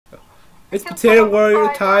It's Potato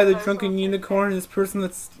Warrior, Ty, the drunken unicorn, this person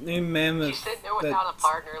that's named Mammoth. He's sitting there without a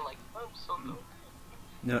partner, like, I'm so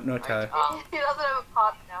good. No, Ty. He doesn't have a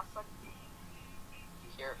partner now, so...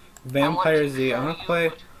 Here. Vampire Z. I'm gonna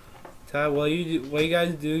play. Ty, while you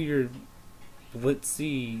guys do your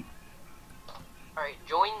Blitzy. Alright,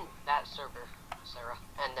 join that server, Sarah,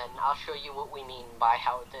 and then I'll show you what we mean by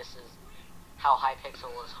how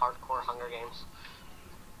Hypixel is hardcore Hunger Games.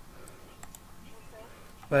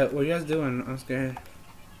 But what are you guys doing? I'm scared.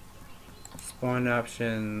 Spawn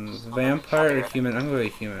options. Vampire or human? I'm going to be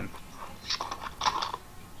human.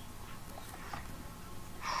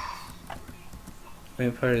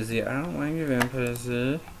 Vampire Z. I don't like your Vampire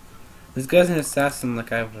Z. This guy's an assassin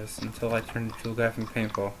like I was until I turned into a guy from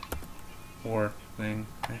Paintball. War thing.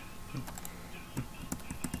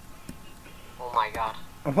 Oh my god.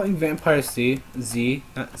 I'm playing Vampire Z,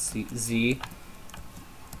 not C, Z.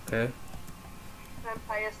 Okay.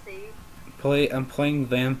 Vampire C. I'm playing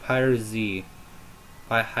Vampire Z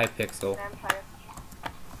by Hypixel. Vampire.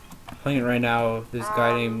 I'm playing it right now. This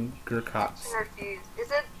guy named Gurkots. Refused.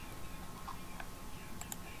 Is it?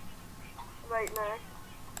 Right now.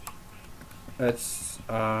 That's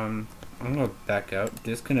I'm gonna back out.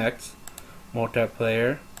 Disconnect.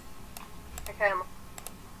 Multiplayer. Okay,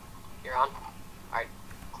 You're on? Alright.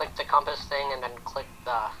 Click the compass thing and then click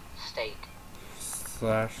the stake.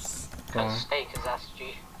 Slash. Because stake is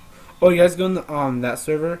SG. Oh, you guys going to that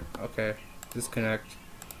server? Okay. Disconnect.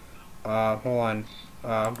 Hold on.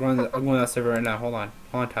 I'm going to that server right now. Hold on,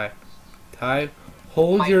 Ty. Ty,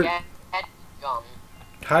 hold your.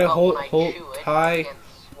 Ty, hold. Ty,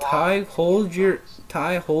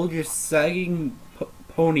 hold your sagging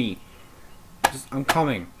pony. I'm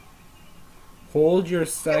coming. Hold your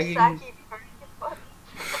sagging.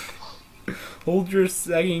 Hold your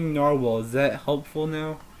sagging narwhal. Is that helpful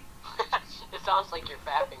now? It sounds like you're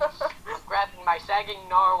fapping. I'm grabbing my sagging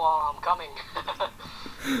narwhal. I'm coming.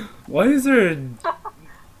 Why is there? If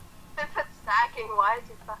it's sagging, why is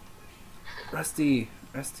it sagging?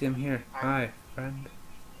 Rusty, I'm here. Hi, friend.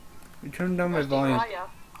 You turned down my volume. Yeah,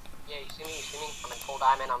 you see me? I'm in full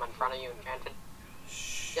diamond. I'm in front of you, enchanted.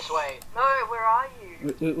 This way. No, where are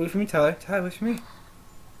you? Wait for me, Tyler. Tyler, wait for me.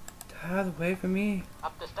 Tyler, wait for me.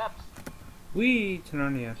 Up the steps. Wee,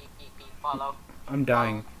 Tenarnia. Beep, follow. I'm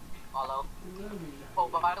dying. Follow. Oh,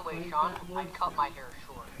 but by the way, Sean, I cut my hair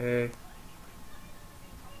short. Hey.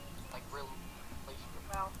 Like, really.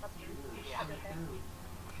 Wow, that's weird. Yeah.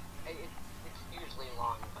 It's usually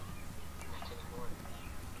long, but not anymore.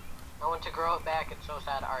 I want to grow it back. It's so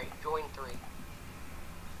sad. Alright, join 3.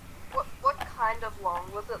 What kind of long?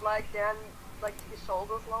 Was it like down, like to your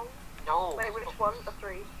shoulders long? No. Wait, which one? The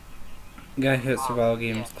 3? You gotta hit survival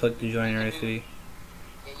games. Yeah. Click to join RC.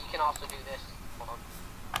 Yeah, you can also do this. Hold on.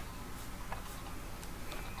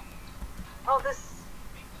 Oh, this.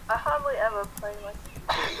 I hardly ever play like.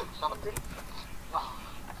 Oh.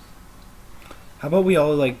 How about we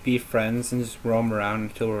all like be friends and just roam around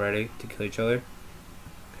until we're ready to kill each other?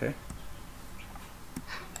 Okay.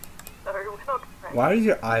 No, we're not friends. Why is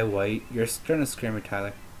your eye white? You're trying to scare me,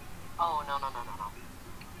 Tyler. Oh, no.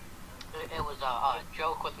 It was a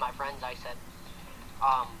joke with my friends. I said,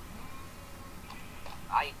 I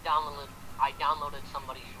downloaded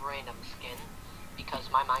somebody's random skin because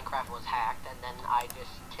my Minecraft was hacked, and then I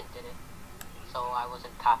just tinted it, so I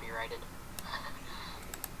wasn't copyrighted.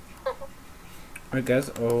 Alright guys,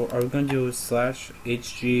 are we gonna do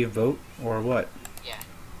 /HG vote or what? Yeah.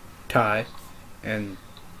 Ty and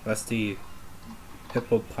Rusty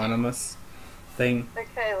hippopotamus thing.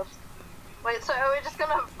 Okay, let's. Wait, so are we just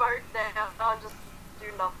gonna vote now and just do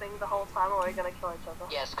nothing the whole time, or are we gonna kill each other?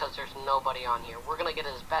 Yes, because there's nobody on here. We're gonna get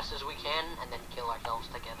as best as we can, and then kill ourselves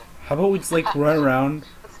together. How about we just like run around?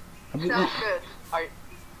 Sounds good. Alright.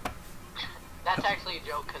 That's actually a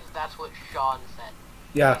joke, because that's what Sean said.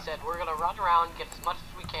 Yeah. He said, we're gonna run around, get as much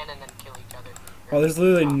as we can, and then kill each other. Well, there's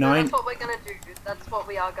literally So 9. that's what we're gonna do. That's what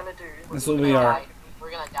we are gonna do. That's what we are. We're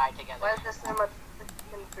gonna die together. Why is there so much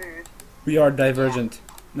freaking food? We are divergent.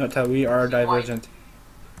 No, Ty, we are divergent.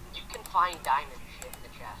 You can find diamond shit in the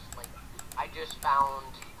chest. Like, I just found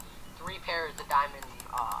 3 pairs of diamond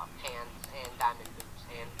pants and diamond boots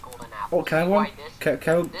and golden apples. Oh, can I have one? Can I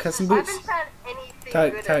have some I boots? haven't found anything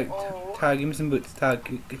good at all. Ty, give me some boots. Ty,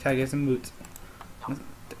 get some boots. No.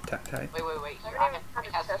 Ty. Wait. I Here, don't even have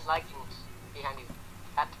a have some chest. leggings behind you.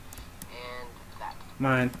 That and that.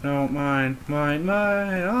 Mine. No, mine. Oh,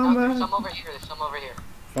 No, there's mine. some over here. There's some over here.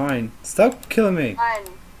 Fine. Stop killing me. Fine.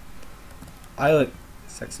 I look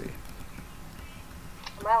sexy.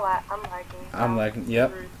 I'm lagging. I'm lagging.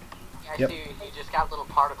 Yep. Rude. Yeah, I Yep. see you just got little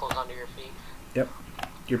particles under your feet.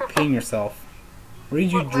 You're peeing yourself. What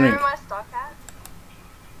did you Where drink? am I stuck at?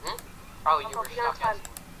 Oh, I'm you were probably gonna stuck at.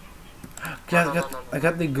 Guys, No, no, no, no, I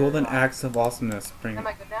got the golden no. axe of awesomeness. Bring Am it.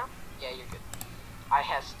 I good now? Yeah, you're good. I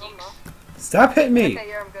have sticks. Stop hitting me! Okay,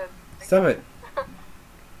 yeah, I'm good. Stop it.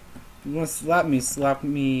 You want to slap me? Slap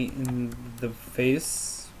me in the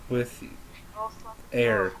face with I'll slap it.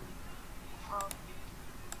 air. Oh.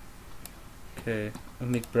 Okay, I'll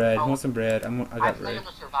make bread. Who wants some bread? I I got play bread. on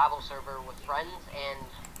the survival server with friends, and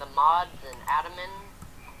the mods and admin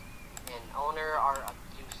and owner are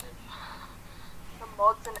abusive. The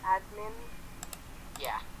mods and admin.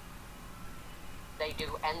 Yeah. They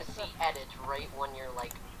do MC edit right when you're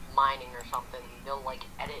like mining or something. They'll like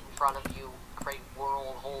edit in front of you, create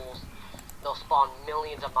world holes. They'll spawn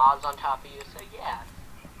millions of mobs on top of you. So yeah,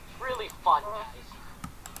 it's really fun, guys.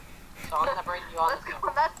 So I'm gonna bring you on Let's the go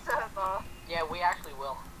on that server. Yeah, we actually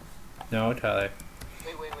will. No, Tyler.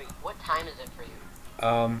 Wait. What time is it for you?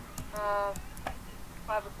 5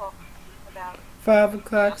 o'clock. About. 5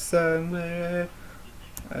 o'clock somewhere.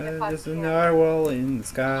 There's a narwhal in the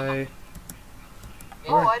sky.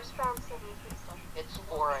 Oh, I just found some good stuff. It's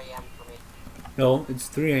 4 a.m. for me. No, it's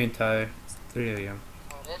 3 a.m. Tyler. It's 3 a.m.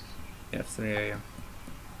 Oh, it is? Yeah, it's 3 a.m.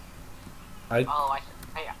 Oh,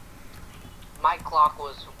 my clock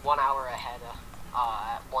was 1 hour ahead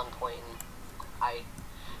at one point, and I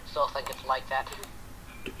still think it's like that.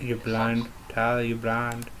 You're blind. Tyler, you're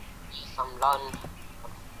blind. Yes, I'm blonde.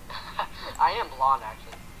 I am blonde,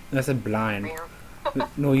 actually. I said blind. Meow.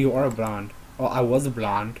 No, you are blonde. Oh, I was a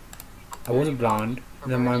blonde. I was a blonde.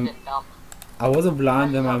 Then Perverted my and dumb. I was a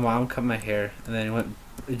blonde. Then my mom cut my hair, and then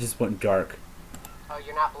it just went dark. Oh,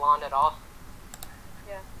 you're not blonde at all?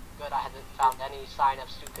 Yeah. Good, I haven't found any sign of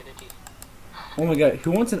stupidity. Oh my god,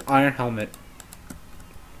 who wants an iron helmet?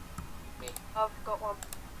 I've got one.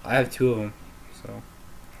 I have 2 of them. So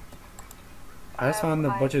I just found a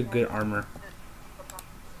bunch of good armor.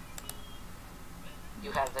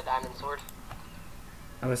 You have the diamond sword?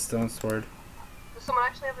 I have a stone sword. Does someone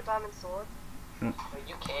actually have a diamond sword? Well,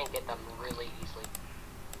 you can get them really easily.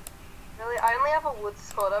 Really? I only have a wood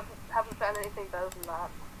sword. I haven't found anything better than that.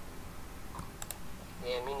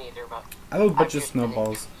 Yeah, me neither, but... I have a bunch of just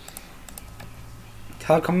snowballs.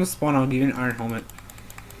 Tyler, come to spawn. I'll give you an iron helmet.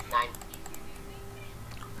 9.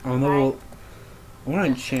 On level. I want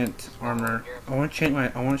to enchant armor. I want to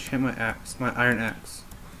enchant my axe, my iron axe.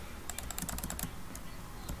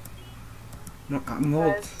 No, I'm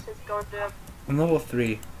level. Guys, it's going to... I'm level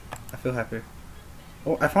 3. I feel happy.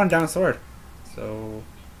 Oh, I found a diamond sword. So,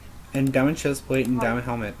 and diamond chest plate and diamond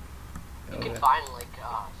helmet. You Oh, can yeah. find like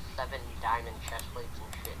 7 diamond chest plates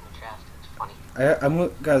and shit in the chest. It's funny.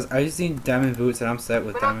 Guys. I just need diamond boots and I'm set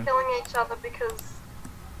with We're diamond. not killing each other because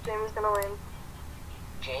Jamie's gonna win.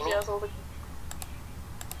 She Jamie? has all the...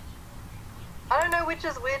 I don't know which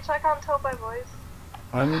is which. I can't tell by voice.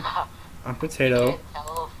 I'm You potato. can't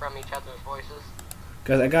tell from each other's voices.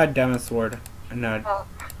 Guys, I got a diamond sword. And now, Oh,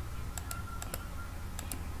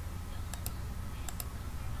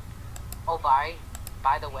 Oh, by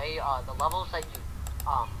the way, the levels that you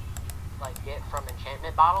like get from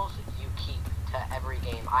enchantment bottles, you keep to every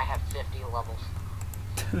game. I have 50 levels.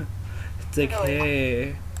 it's like,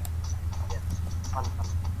 hey. Fun.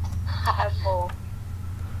 I have 4.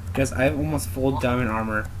 Guys, I have almost full diamond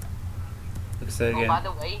armor. Let's say it Oh, by again.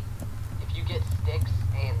 the way, if you get sticks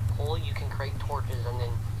and coal, you can create torches, and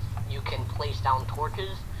then you can place down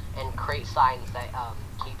torches and create signs that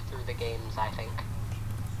keep through the games, I think.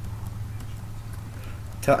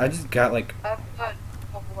 I just got like, I've got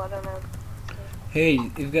a couple, I don't know. hey,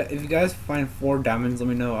 if you guys find 4 diamonds, let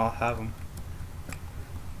me know. I'll have them.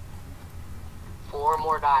 4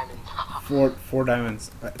 more diamonds. 4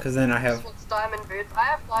 diamonds. Because then I This have one's diamond boots. I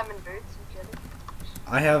have diamond boots, you kidding?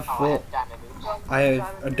 I have Oh, I full. have diamond boots. I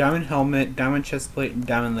have a diamond helmet, diamond chest plate, and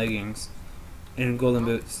diamond leggings, and golden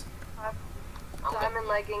boots. I'm Diamond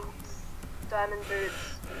leggings, diamond boots,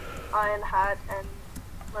 iron hat, and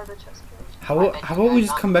leather chest plate. How about we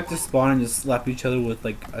just come back to spawn and just slap each other with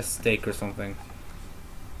like a steak or something?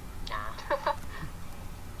 Nah,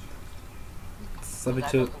 Slap that each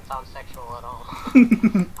other. doesn't sound sexual at all.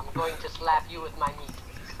 I'm going to slap you with my meat.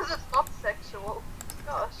 Because it's not sexual.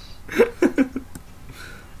 Gosh.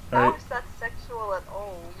 How Alright. is that sexual at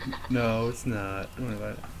all? No, it's not. Don't worry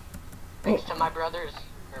about it. Thanks to my brothers,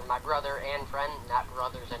 or my brother and friend, not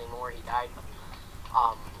brothers anymore, he died.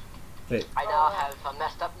 Wait, I now have a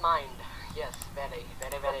messed up mind. Yes, very,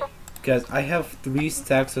 very, very. guys, I have 3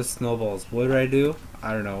 stacks of snowballs. What do I do?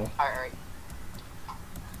 I don't know. Alright.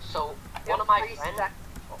 So, You one have of my 3 friends stacks.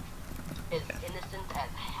 is innocent as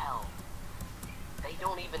hell. They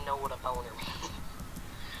don't even know what a boner means.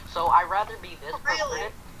 So, I'd rather be this Really?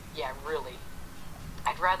 person. Yeah, really.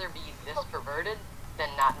 I'd rather be this perverted than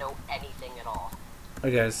not know anything at all. I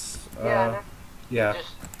guess. Yeah, I know. Yeah. Just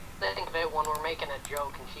think of it when we're making a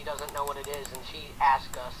joke and she doesn't know what it is and she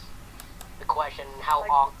asks us the question and how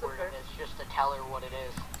Like, awkward what's it is just to tell her what it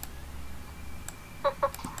is.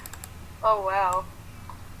 Oh wow.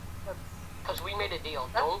 That's Because we made a deal.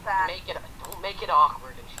 That's Don't bad. make it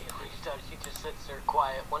awkward, and she always does. She just sits there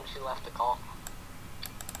quiet once she left the call.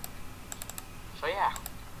 So yeah,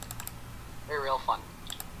 they're real fun.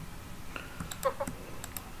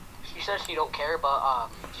 She says she don't care, but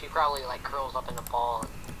she probably like curls up in a ball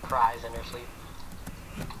and cries in her sleep.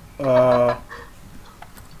 I'm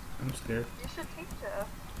scared. you should teach her.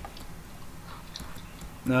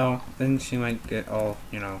 No, then she might get all,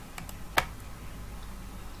 you know.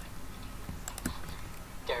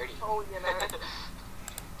 Dirty. Oh, you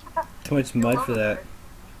know. Too much mud for that.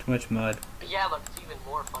 Too much mud. Yeah, but it's even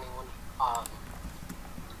more funny when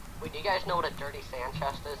wait, do you guys know what a dirty sand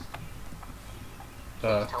chest is?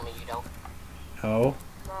 Please tell me you don't. No.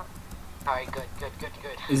 Not. Alright, good.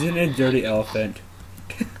 Isn't it a dirty elephant?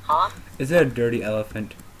 Huh? Is it a dirty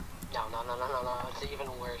elephant? No, it's even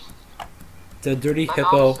worse. It's a dirty My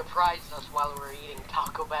hippo. mom surprised us while we were eating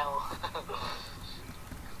Taco Bell.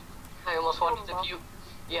 I almost wanted to puke.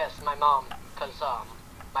 Yes, my mom. Because,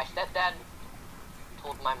 my stepdad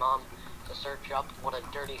told my mom to search up what a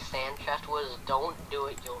dirty sand chest was. Don't do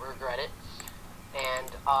it, you'll regret it.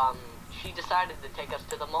 And, she decided to take us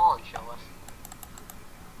to the mall and show us.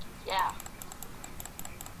 Yeah.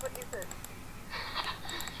 What is it?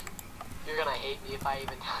 You're gonna hate me if I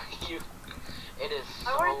even tell you. It is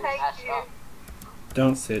I so won't hate messed you. up.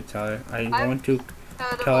 Don't say it, Tyler. I I've want to.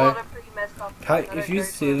 Heard of a Tyler, lot of pretty messed up stuff Tyler, that if I you go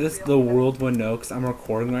see for this, real the life. world will know because I'm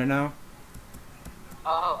recording right now.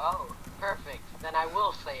 Oh, perfect. Then I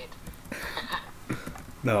will say it.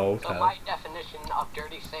 No, So Tyler. my definition of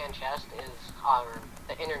dirty sand chest is,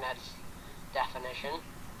 the internet's definition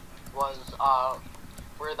was,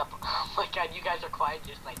 where the, oh my god, you guys are quiet,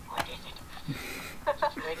 just like, what is it?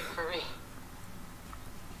 Just waiting for me.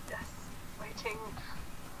 Yes. Waiting.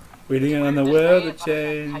 Waiting on the Weird world to to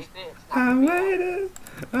say it, but I change. type it, it's not I'm gonna be waiting.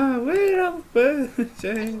 I'm waiting on the world to change.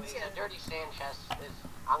 Anyway, the dirty sand chest is,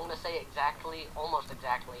 I'm gonna say exactly, almost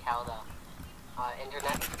exactly how the,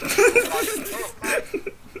 internet,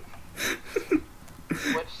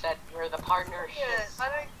 which said where the partner Yeah, shits, I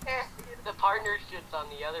don't care. the partner shits on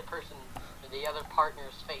the other person, or the other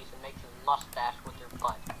partner's face and makes a mustache with their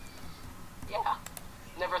butt. Yeah,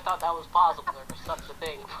 never thought that was possible, there was such a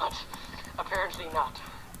thing, but apparently not.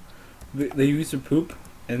 They use their poop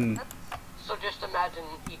and So just imagine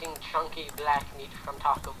eating chunky black meat from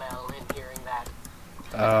Taco Bell and hearing that.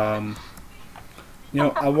 you know,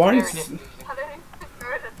 I wanted Very to. displeasing. I don't even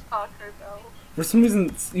go to Taco Bell. For some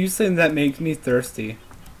reason, you saying that makes me thirsty.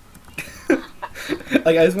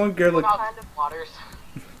 Like I just want to go What like kind of waters?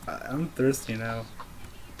 I'm thirsty now.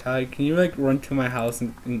 Ty, can you like run to my house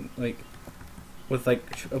and like with like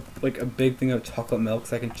like a big thing of chocolate milk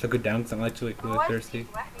so I can chug it down because I'm actually like really Oh, I thirsty. see.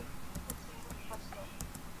 Wait. Let's see.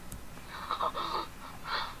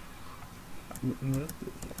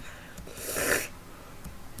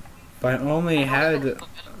 If I only had.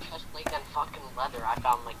 Chest plate and fucking leather. I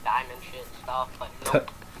found like diamond shit and stuff, but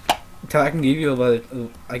nope. Ty, I can give you a leather.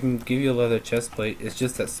 I can give you a leather chest plate. It's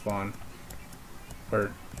just at spawn.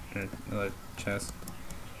 Or another chest.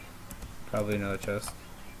 Probably another chest.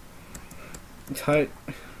 Ty,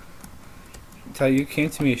 you came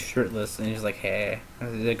to me shirtless and he's like, "Hey,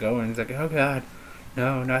 how's it going?" He's like, "Oh God,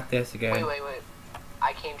 no, not this again." Wait.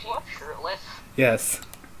 I came to you shirtless? Yes.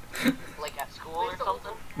 Like at school or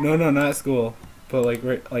something? No, not at school, but like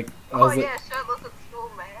right, like I Oh was like, yeah, shirtless at school,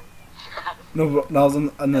 man. no, but I was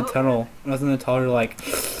in the tunnel. When I was in the tunnel, like,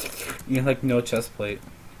 you know, like no chest plate.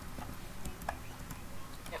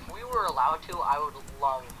 If we were allowed to, I would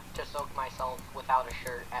love to soak myself without a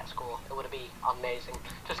shirt at school. It would be amazing.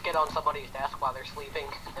 Just get on somebody's desk while they're sleeping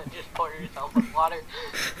and just pour yourself with water.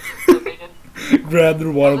 So they didn't- Grab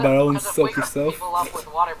their water bottle and Because if soak we yourself. people up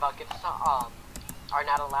with water buckets are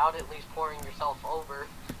not allowed, at least pouring yourself over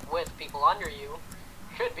with people under you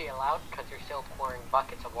should be allowed because you're still pouring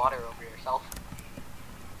buckets of water over yourself.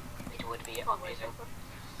 It would be amazing.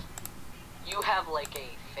 You have like a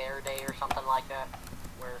fair day or something like that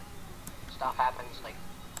where stuff happens like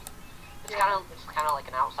it's kind of like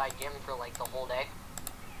an outside gym for like the whole day.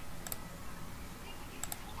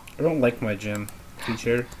 I don't like my gym,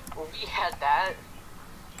 teacher. Well, we had that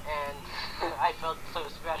and I felt so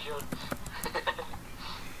special.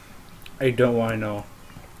 I don't want to know.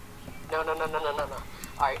 No.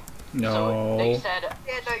 Alright. No. So they said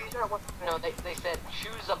Yeah, no, you don't want to. no, they said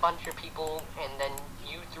choose a bunch of people and then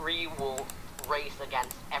you three will race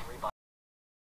against everybody.